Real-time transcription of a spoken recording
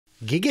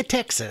Giga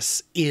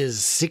Texas is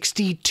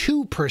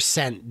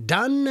 62%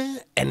 done,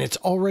 and it's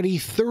already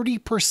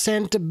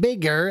 30%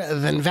 bigger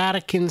than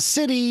Vatican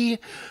City.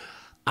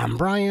 I'm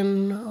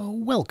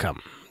Brian.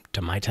 Welcome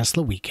to my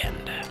Tesla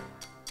weekend.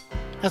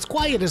 As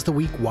quiet as the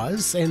week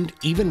was, and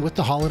even with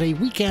the holiday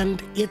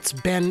weekend, it's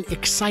been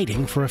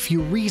exciting for a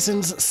few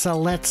reasons, so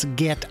let's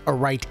get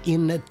right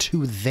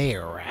into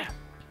there.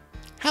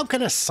 How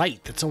can a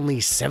site that's only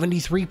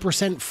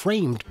 73%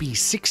 framed be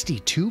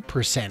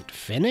 62%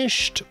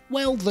 finished?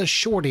 Well, the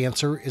short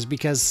answer is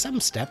because some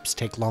steps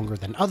take longer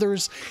than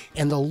others,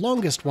 and the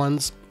longest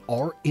ones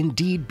are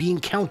indeed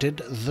being counted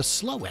the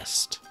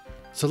slowest.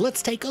 So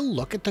let's take a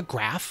look at the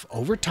graph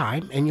over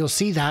time, and you'll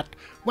see that,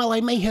 while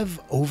I may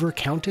have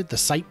overcounted the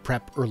site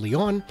prep early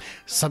on,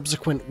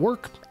 subsequent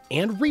work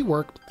and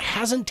rework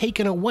hasn't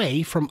taken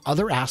away from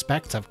other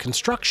aspects of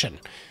construction.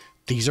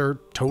 These are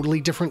totally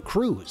different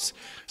crews.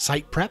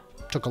 Site prep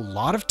took a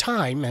lot of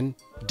time and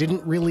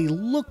didn't really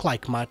look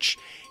like much,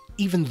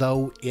 even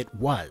though it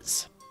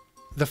was.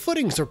 The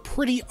footings are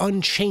pretty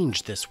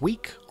unchanged this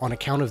week on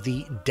account of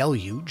the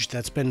deluge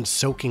that's been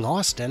soaking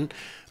Austin,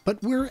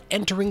 but we're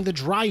entering the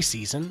dry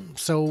season,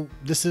 so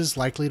this is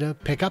likely to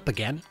pick up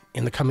again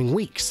in the coming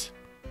weeks.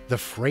 The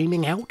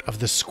framing out of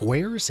the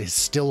squares is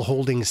still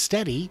holding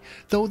steady,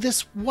 though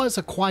this was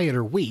a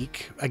quieter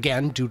week,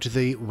 again due to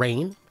the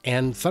rain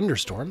and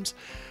thunderstorms,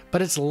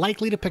 but it's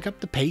likely to pick up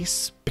the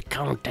pace,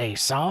 picante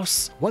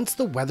sauce, once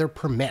the weather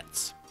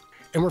permits.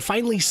 And we're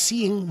finally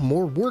seeing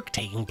more work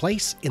taking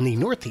place in the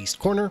northeast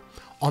corner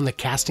on the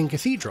casting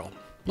cathedral.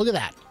 Look at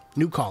that,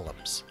 new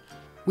columns.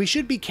 We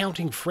should be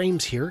counting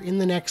frames here in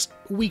the next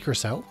week or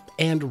so,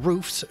 and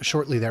roofs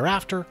shortly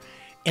thereafter.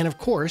 And of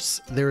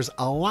course, there's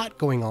a lot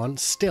going on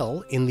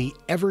still in the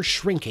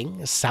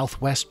ever-shrinking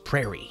Southwest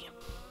Prairie.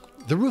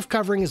 The roof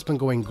covering has been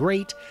going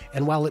great,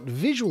 and while it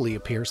visually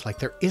appears like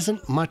there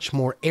isn't much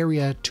more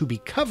area to be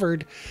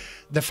covered,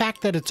 the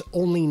fact that it's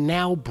only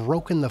now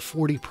broken the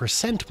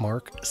 40%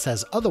 mark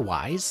says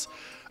otherwise.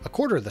 A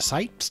quarter of the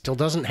site still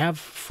doesn't have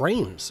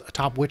frames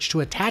atop which to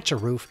attach a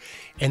roof,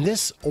 and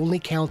this only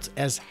counts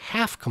as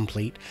half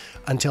complete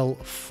until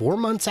 4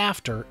 months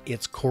after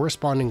its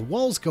corresponding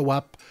walls go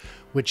up,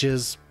 which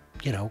is,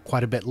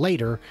 quite a bit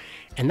later,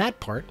 and that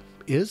part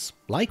is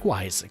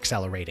likewise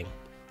accelerating.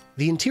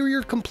 The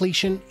interior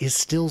completion is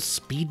still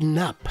speeding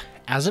up,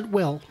 as it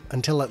will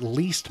until at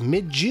least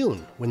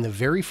mid-June, when the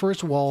very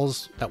first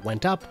walls that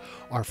went up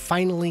are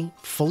finally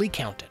fully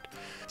counted.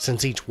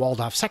 Since each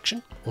walled-off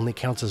section only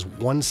counts as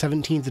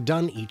 1/17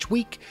 done each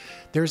week,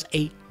 there's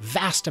a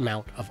vast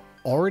amount of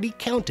already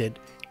counted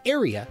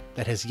area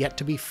that has yet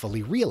to be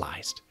fully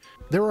realized.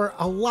 There are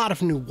a lot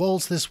of new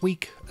walls this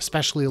week,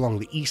 especially along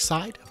the east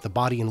side of the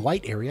body in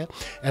white area,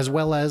 as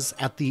well as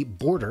at the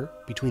border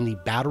between the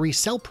battery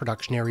cell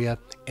production area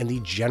and the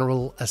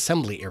general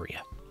assembly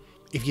area.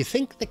 If you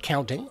think the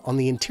counting on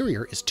the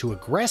interior is too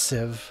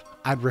aggressive,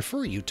 I'd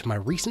refer you to my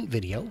recent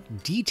video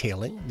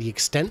detailing the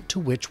extent to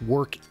which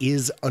work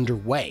is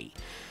underway.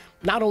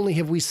 Not only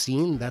have we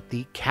seen that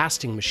the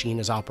casting machine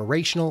is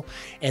operational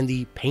and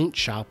the paint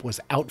shop was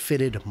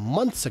outfitted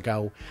months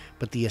ago,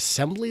 but the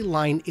assembly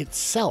line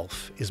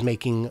itself is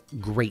making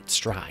great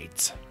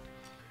strides.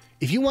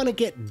 If you want to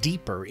get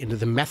deeper into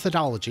the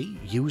methodology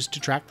used to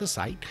track the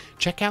site,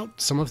 check out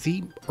some of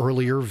the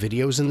earlier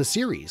videos in the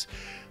series.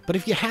 But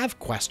if you have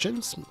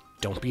questions,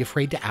 don't be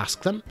afraid to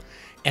ask them.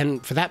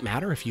 And for that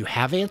matter, if you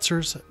have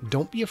answers,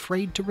 don't be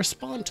afraid to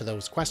respond to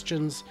those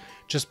questions.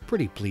 Just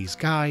pretty please,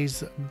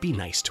 guys, be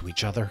nice to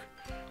each other.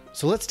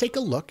 So let's take a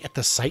look at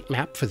the site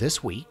map for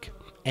this week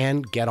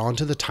and get on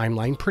to the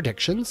timeline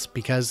predictions,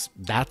 because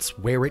that's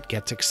where it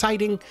gets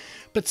exciting.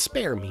 But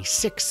spare me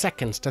 6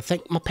 seconds to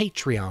thank my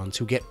Patreons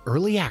who get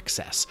early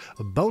access,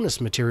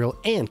 bonus material,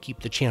 and keep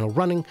the channel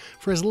running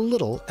for as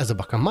little as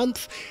 $1 a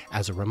month.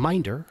 As a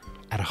reminder,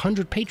 at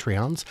 100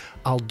 Patreons,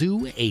 I'll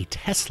do a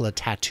Tesla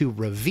tattoo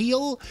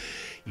reveal.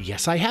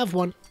 Yes, I have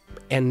one.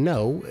 And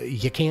no,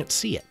 you can't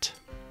see it.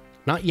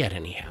 Not yet,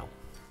 anyhow.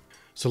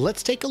 So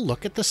let's take a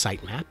look at the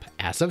site map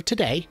as of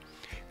today,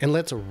 and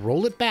let's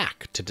roll it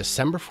back to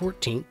December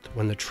 14th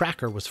when the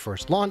tracker was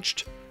first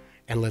launched,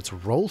 and let's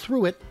roll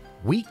through it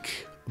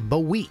week by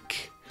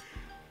week.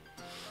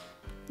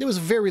 There was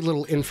very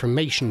little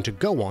information to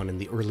go on in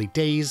the early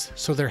days,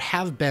 so there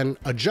have been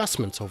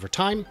adjustments over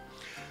time.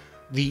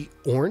 The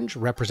orange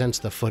represents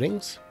the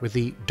footings, with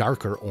the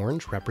darker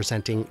orange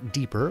representing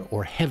deeper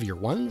or heavier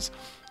ones.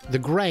 The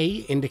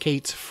gray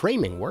indicates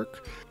framing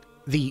work.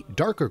 The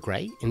darker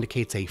gray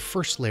indicates a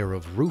first layer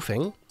of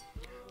roofing.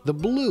 The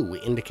blue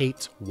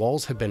indicates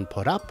walls have been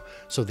put up,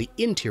 so the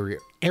interior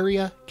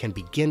area can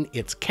begin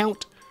its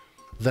count.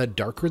 The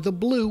darker the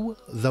blue,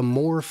 the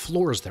more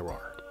floors there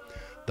are.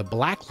 The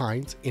black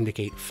lines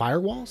indicate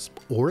firewalls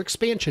or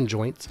expansion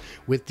joints,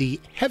 with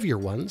the heavier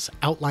ones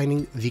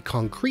outlining the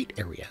concrete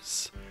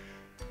areas.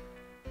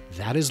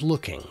 That is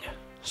looking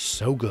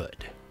so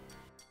good.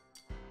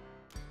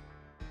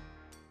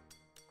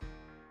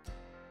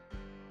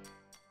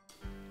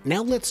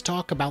 Now let's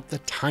talk about the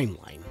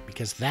timeline,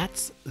 because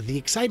that's the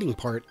exciting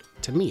part,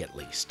 to me at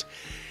least.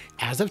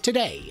 As of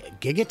today,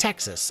 Giga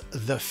Texas,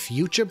 the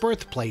future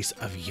birthplace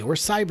of your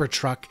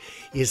Cybertruck,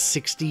 is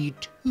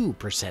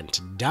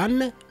 62%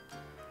 done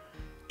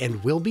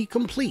and will be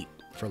complete,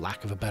 for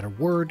lack of a better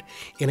word,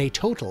 in a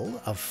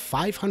total of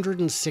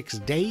 506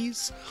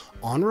 days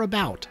on or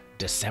about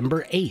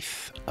December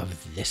 8th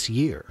of this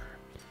year.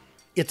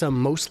 It's a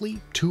mostly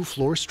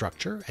two-floor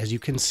structure, as you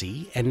can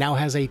see, and now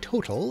has a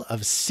total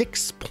of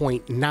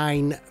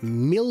 6.9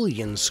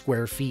 million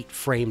square feet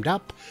framed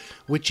up,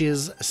 which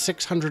is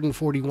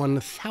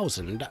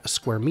 641,000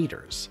 square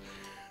meters.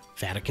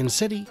 Vatican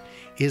City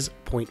is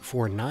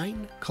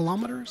 0.49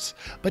 kilometers,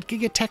 but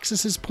Giga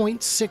Texas is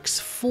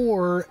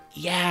 0.64.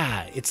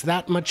 Yeah, it's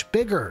that much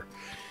bigger.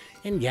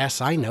 And yes,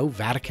 I know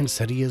Vatican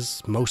City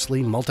is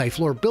mostly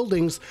multi-floor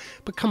buildings,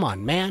 but come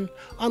on, man,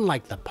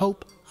 unlike the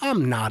Pope,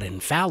 I'm not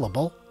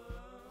infallible.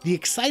 The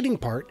exciting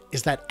part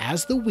is that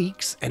as the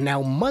weeks and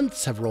now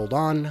months have rolled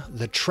on,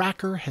 the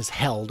tracker has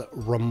held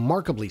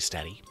remarkably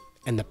steady,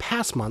 and the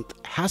past month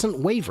hasn't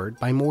wavered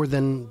by more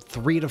than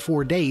 3 to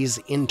 4 days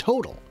in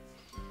total.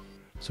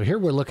 So here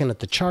we're looking at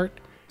the chart.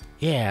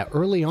 Yeah,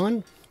 early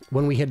on,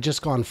 when we had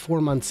just gone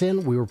 4 months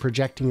in, we were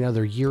projecting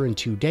another year and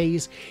 2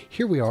 days.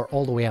 Here we are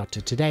all the way out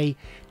to today,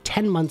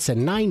 10 months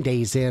and 9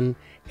 days in.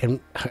 And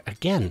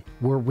again,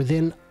 we're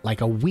within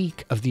like a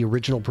week of the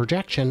original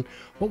projection.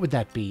 What would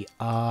that be?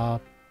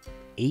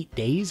 8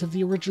 days of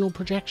the original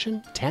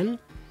projection? 10?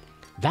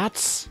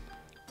 That's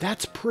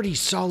pretty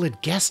solid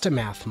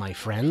guesstimate, my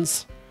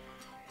friends.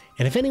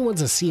 And if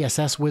anyone's a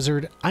CSS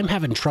wizard, I'm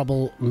having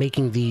trouble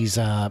making these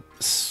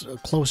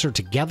closer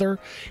together.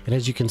 And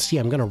as you can see,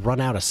 I'm going to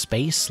run out of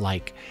space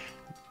like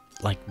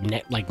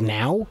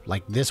now,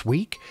 like this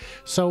week.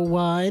 So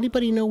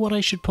anybody know what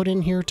I should put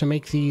in here to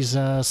make these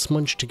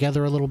smudge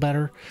together a little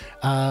better?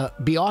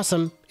 Be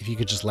awesome if you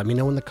could just let me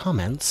know in the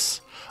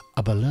comments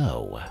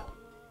below.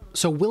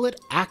 So will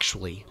it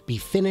actually be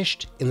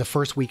finished in the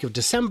first week of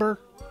December?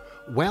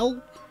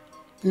 Well,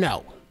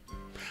 no.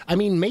 I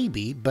mean,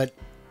 maybe, but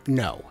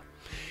no.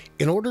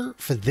 In order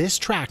for this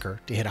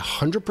tracker to hit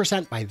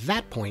 100% by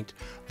that point,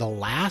 the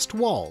last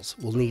walls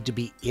will need to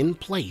be in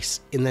place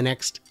in the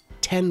next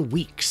 10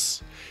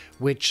 weeks,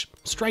 which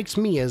strikes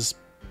me as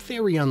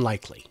very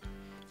unlikely.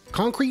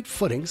 Concrete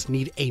footings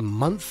need a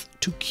month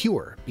to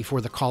cure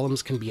before the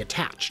columns can be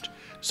attached,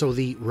 so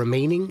the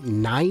remaining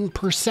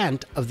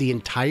 9% of the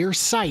entire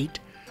site,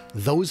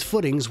 those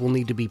footings will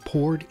need to be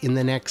poured in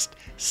the next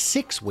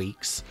 6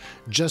 weeks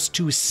just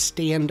to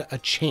stand a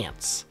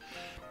chance.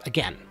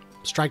 Again,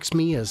 strikes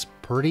me as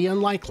pretty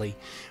unlikely,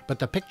 but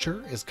the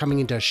picture is coming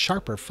into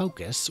sharper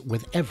focus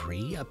with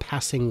every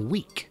passing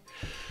week.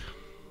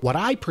 What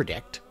I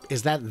predict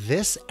is that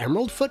this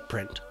emerald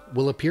footprint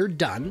will appear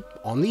done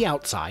on the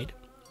outside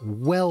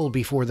well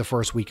before the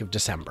first week of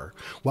December,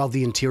 while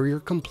the interior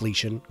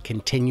completion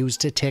continues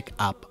to tick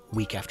up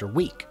week after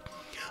week.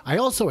 I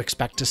also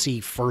expect to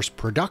see first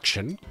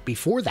production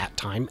before that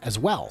time as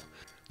well.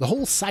 The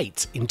whole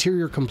site's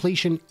interior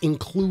completion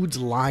includes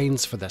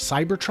lines for the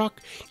Cybertruck,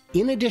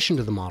 in addition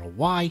to the Model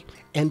Y,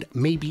 and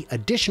maybe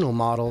additional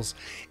models,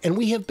 and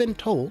we have been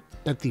told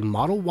that the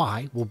Model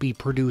Y will be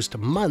produced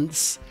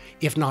months,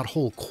 if not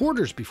whole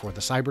quarters before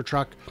the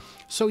Cybertruck.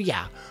 So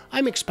yeah,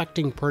 I'm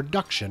expecting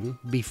production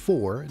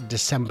before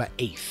December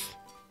 8th.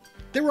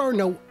 There are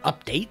no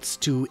updates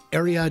to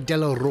Area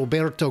del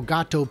Roberto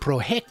Gatto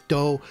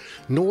Proyecto,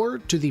 nor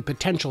to the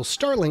potential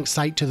Starlink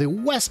site to the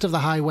west of the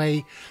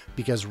highway,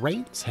 because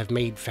rains have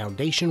made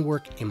foundation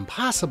work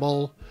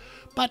impossible,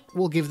 but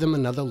we'll give them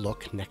another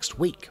look next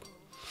week.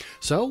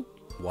 So,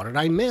 what did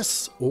I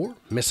miss or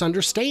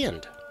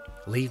misunderstand?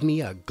 Leave me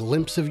a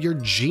glimpse of your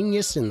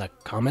genius in the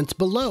comments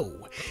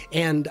below.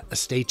 And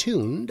stay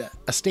tuned,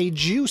 stay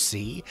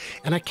juicy,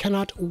 and I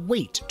cannot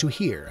wait to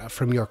hear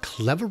from your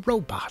clever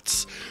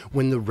robots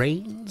when the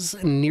rains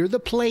near the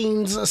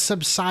plains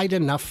subside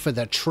enough for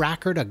the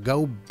tracker to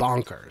go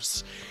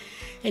bonkers.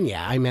 And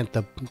yeah, I meant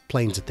the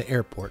planes at the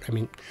airport. I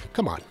mean,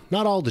 come on,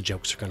 not all the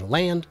jokes are going to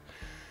land.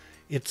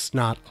 It's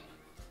not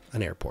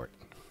an airport.